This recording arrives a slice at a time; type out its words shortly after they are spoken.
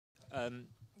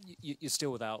You're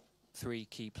still without three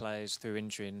key players through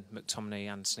injury in McTominay,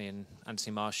 Anthony and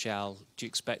Anthony Martial. Do you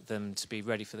expect them to be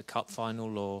ready for the cup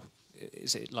final, or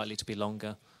is it likely to be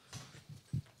longer?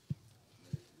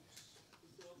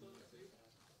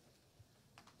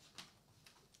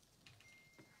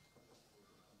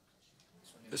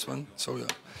 This one, so yeah,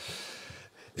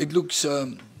 it looks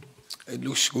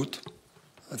good.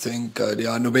 I think they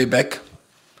are on the way back.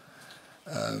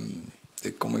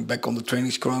 They're coming back on the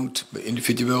training ground,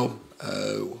 individual.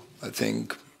 I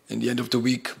think in the end of the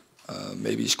week,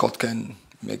 maybe Scott can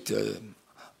make the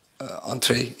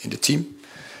entree in the team.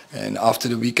 And after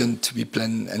the weekend, we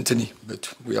plan Anthony.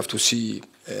 But we have to see.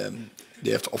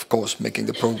 They have, of course, making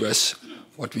the progress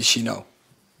what we see now.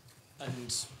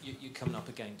 And you're coming up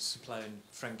against a player in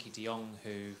Frankie de Jong,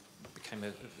 who became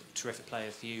a terrific player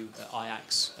for you at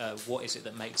Ajax. What is it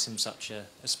that makes him such a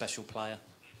special player?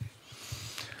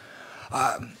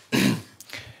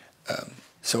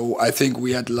 So I think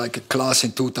we had like a class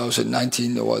in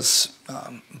 2019. There was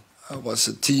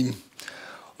a team.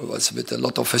 It was with a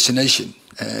lot of fascination,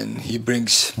 and he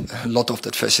brings a lot of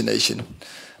that fascination.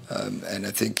 And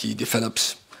I think he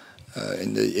develops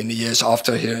in the years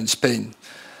after here in Spain.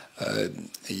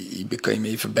 He became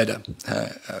even better.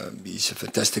 He's a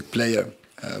fantastic player,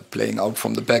 playing out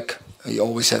from the back. He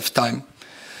always has time.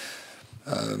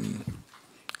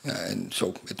 And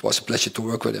so it was a pleasure to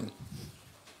work with him.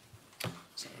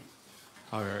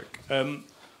 Hi, Eric.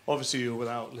 Obviously, you're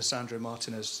without Lisandro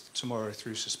Martinez tomorrow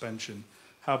through suspension.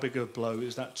 How big a blow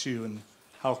is that to you, and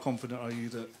how confident are you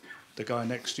that the guy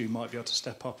next to you might be able to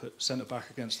step up at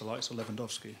centre-back against the likes of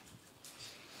Lewandowski?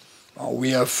 We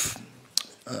have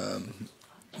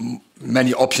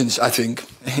many options, I think,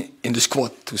 in the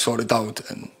squad to sort it out.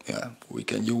 And yeah, we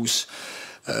can use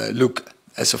Luke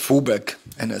as a fullback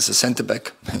and as a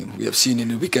centre-back. We have seen in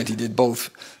the weekend he did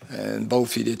both, and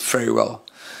both he did very well.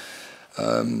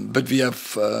 But we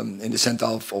have in the centre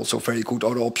half also very good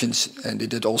other options, and they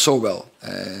did also well.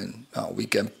 And we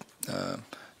can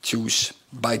choose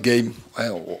by game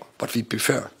what we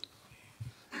prefer.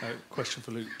 Question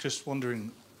for Luke. Just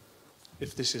wondering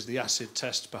if this is the acid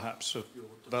test, perhaps, of your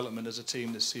development as a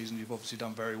team this season. You've obviously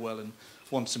done very well and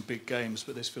won some big games,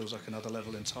 but this feels like another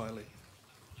level entirely.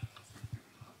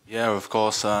 Yeah, of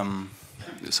course.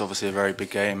 It's obviously a very big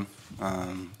game.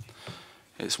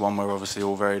 It's one we're obviously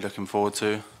all very looking forward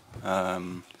to.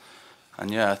 And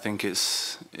yeah, I think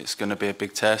it's going to be a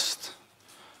big test.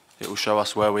 It will show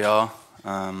us where we are.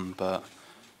 But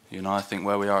you know, I think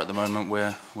where we are at the moment,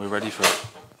 we're ready for it.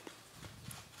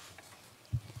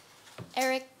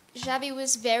 Eric, Xavi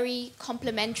was very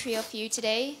complimentary of you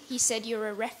today. He said you're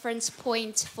a reference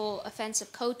point for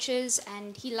offensive coaches,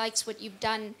 and he likes what you've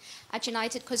done at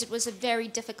United because it was a very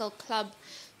difficult club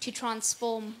to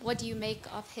transform. What do you make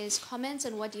of his comments,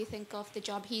 and what do you think of the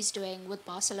job he's doing with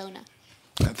Barcelona?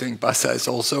 I think Barca is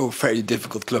also a very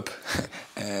difficult club.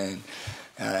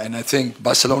 And I think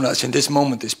Barcelona in this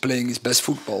moment is playing its best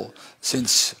football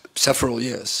since several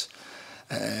years.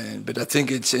 But I think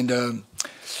it's in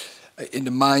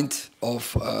the mind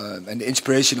of and the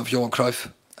inspiration of Johan Cruyff.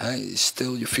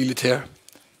 Still, you feel it here,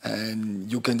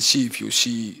 and you can see, if you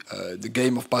see the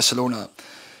game of Barcelona,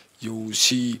 you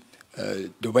see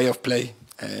the way of play,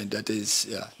 and that is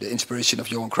the inspiration of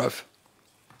Johan Cruyff.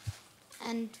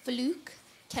 And for Luke,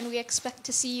 can we expect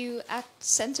to see you at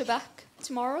centre back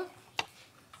tomorrow?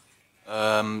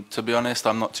 To be honest,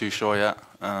 I'm not too sure yet.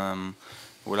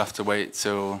 We'll have to wait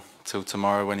till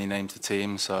tomorrow when he names the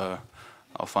team, so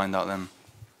I'll find out then.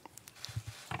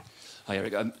 Hi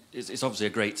Eric, it's obviously a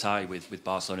great tie with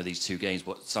Barcelona, these two games,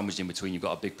 but sandwiched in between you've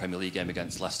got a big Premier League game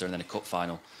against Leicester and then a cup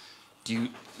final. Do you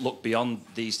look beyond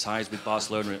these ties with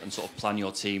Barcelona and sort of plan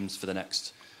your teams for the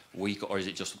next week, or is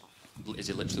it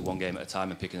literally one game at a time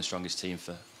and picking the strongest team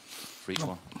for each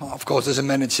one? Of course, as a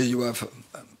manager you have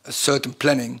a certain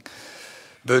planning,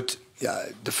 but yeah,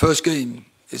 the first game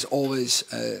is always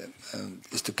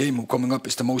is the game coming up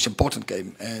is the most important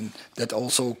game, and that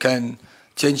also can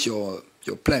change your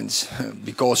plans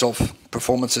because of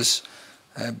performances,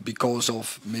 because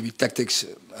of maybe tactics,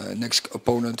 next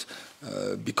opponent,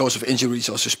 because of injuries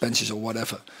or suspensions or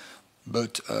whatever.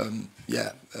 But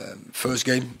first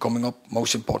game coming up,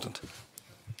 most important.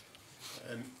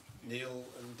 Neil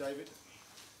and David?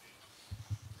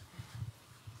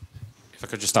 If I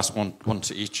could just ask one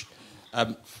to each.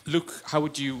 Luke, how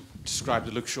would you describe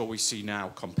the Luke Shaw we see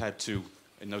now compared to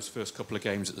in those first couple of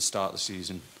games at the start of the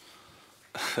season?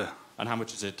 And how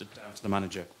much is it down to the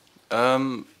manager?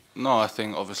 No, I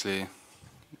think obviously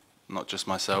not just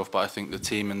myself, but I think the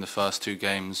team in the first two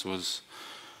games was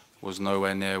was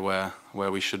nowhere near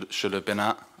where we should have been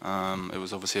at. It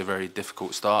was obviously a very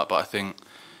difficult start, but I think,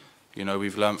 you know,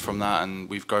 we've learnt from that and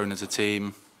we've grown as a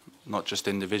team, not just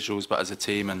individuals, but as a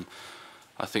team. And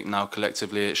I think now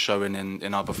collectively it's showing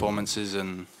in our performances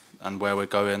and where we're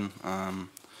going.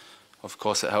 Of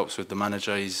course, it helps with the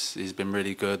manager. He's been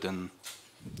really good and,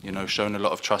 you know, shown a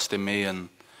lot of trust in me. And,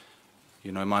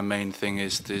 you know, my main thing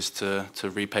is to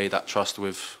repay that trust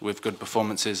with good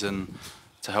performances and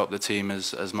to help the team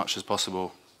as much as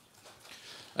possible.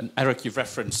 And Eric, you've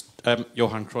referenced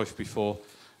Johan Cruyff before,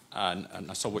 and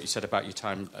I saw what you said about your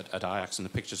time at Ajax and the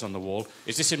pictures on the wall.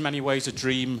 Is this in many ways a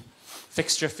dream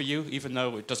fixture for you, even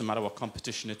though it doesn't matter what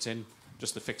competition it's in,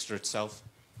 just the fixture itself?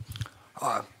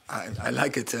 I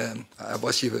like it. I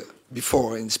was here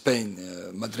before in Spain,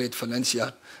 Madrid,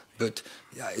 Valencia, but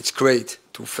yeah, it's great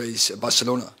to face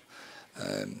Barcelona.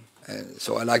 And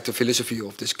so I like the philosophy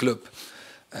of this club,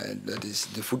 and that is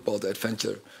the football, the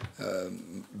adventure,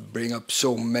 bring up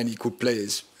so many good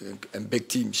players and big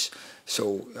teams.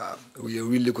 So we are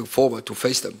really looking forward to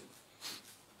face them.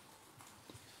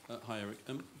 Hi Eric.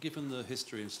 Given the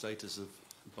history and status of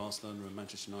Barcelona and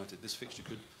Manchester United, this fixture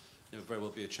could very well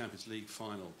be a Champions League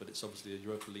final, but it's obviously a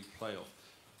Europa League playoff.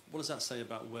 What does that say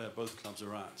about where both clubs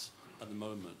are at the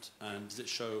moment? And does it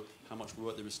show how much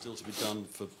work there is still to be done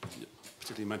for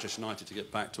particularly Manchester United to get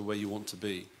back to where you want to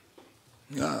be?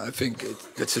 Yeah, I think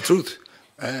that's the truth.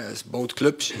 As both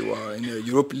clubs, you are in the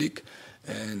Europa League,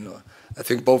 and I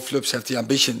think both clubs have the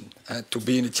ambition to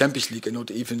be in the Champions League, and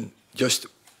not even just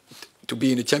to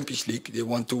be in the Champions League. They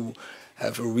want to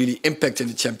have a really impact in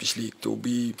the Champions League, to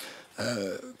be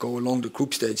go along the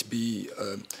group stage, be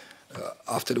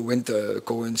after the winter,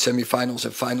 go in semi-finals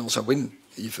and finals and win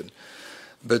even.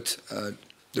 But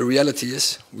the reality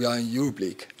is we are in Europa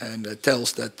League, and it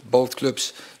tells that both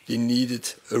clubs, they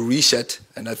needed a reset,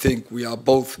 and I think we are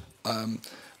both on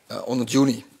a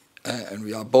journey, and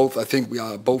we are both, I think we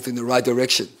are both in the right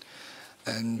direction.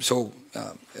 And so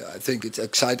I think it's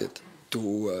exciting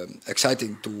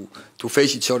to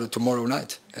face each other tomorrow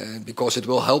night, and because it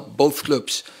will help both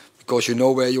clubs, because you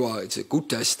know where you are. It's a good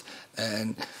test,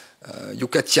 and you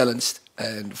get challenged,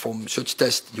 and from such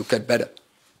test you get better.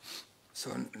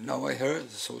 So now I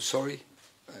heard, so sorry.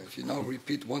 If you now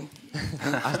repeat one.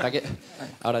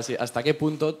 Ahora sí, ¿hasta qué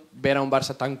punto ver a un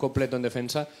Barça tan completo en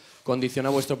defensa condiciona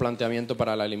vuestro planteamiento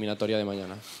para la eliminatoria de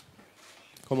mañana?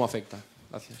 ¿Cómo afecta?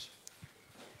 Gracias.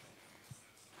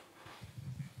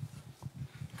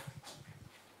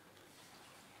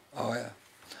 Oh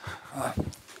yeah,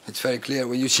 it's very clear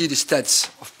when you see the stats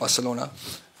of Barcelona.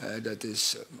 That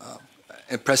is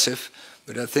impressive,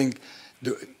 but I think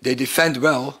they defend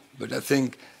well. But I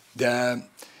think the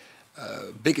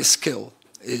biggest skill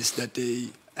is that they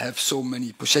have so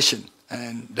many possession,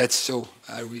 and that's so.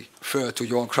 I refer to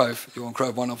Johan Cruyff. Johan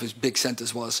Cruyff, one of his big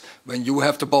sentences was, "When you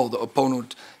have the ball, the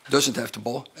opponent doesn't have the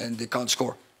ball, and they can't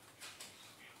score."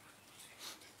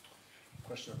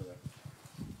 Question over there.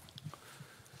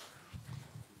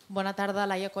 Bona tarda,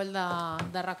 Laia Coll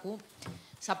de RAC1.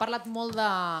 S'ha parlat molt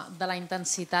de la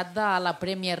intensitat de la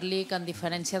Premier League en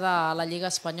diferència de la Lliga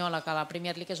Espanyola, que la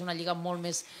Premier League és una lliga molt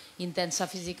més intensa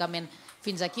físicament.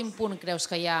 Fins a quin punt creus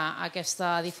que hi ha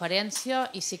aquesta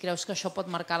diferència i si creus que això pot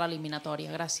marcar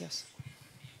l'eliminatòria? Gràcies.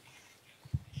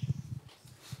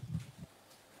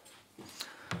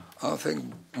 I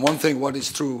think one thing what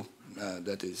is true,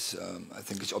 that is, I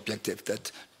think it's objective,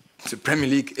 that the Premier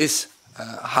League is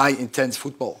high intense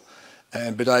football.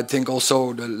 But I think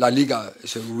also the La Liga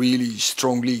is a really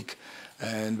strong league,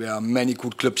 and there are many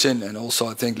good clubs in. And also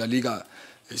I think La Liga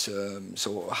is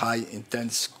so high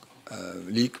intense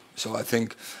league. So I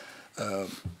think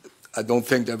I don't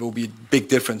think there will be a big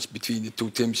difference between the two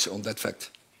teams on that fact.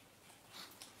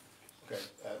 Okay,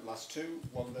 last two,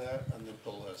 one there, and then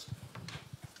Paul Hurst.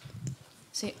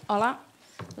 Sí, hola,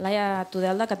 Laia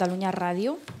Tudel de Catalunya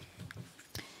Ràdio.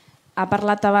 Ha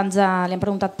parlat abans, li hem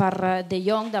preguntat per De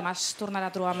Jong, demà es tornarà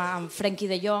a trobar amb Frenkie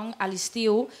De Jong. A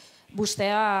l'estiu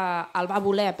vostè el va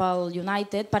voler pel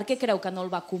United. Per què creu que no el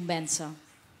va convèncer?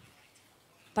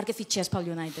 Per què fitxés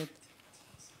pel United?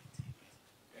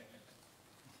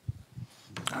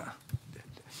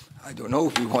 I don't know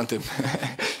if we want him.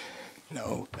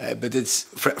 No, but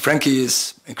Frenkie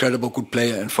is an incredible good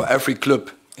player, and for every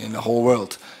club in the whole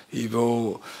world, he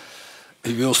will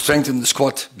strengthen the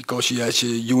squad because he has a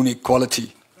unique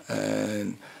quality,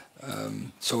 and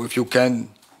so if you can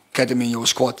get him in your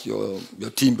squad, your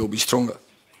team will be stronger.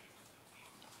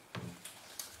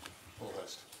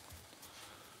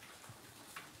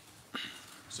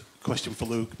 So, question for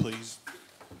Luke, please.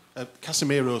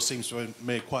 Casemiro seems to have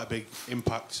made quite a big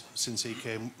impact since he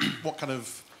came. What kind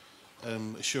of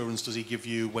assurance does he give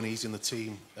you when he's in the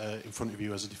team in front of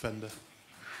you as a defender?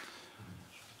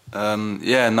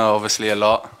 Yeah, no, obviously a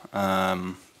lot.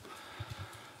 I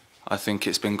think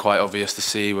it's been quite obvious to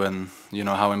see when, you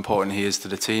know, how important he is to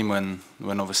the team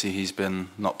when obviously he's been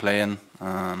not playing.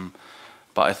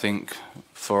 But I think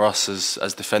for us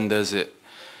as defenders, it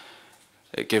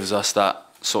gives us that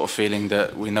sort of feeling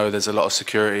that we know there's a lot of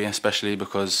security, especially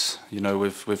because, you know,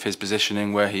 with his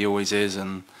positioning where he always is,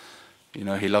 and, you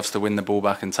know, he loves to win the ball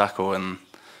back and tackle, and,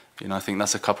 you know, I think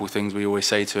that's a couple of things we always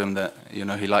say to him, that, you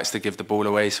know, he likes to give the ball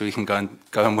away so he can go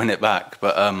and win it back.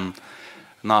 But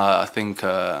no, I think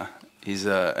he's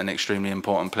an extremely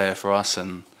important player for us,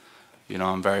 and, you know,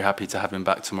 I'm very happy to have him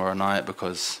back tomorrow night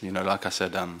because, you know, like I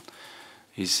said,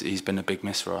 he's been a big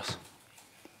miss for us.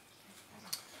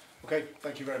 Okay,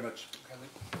 thank you very much.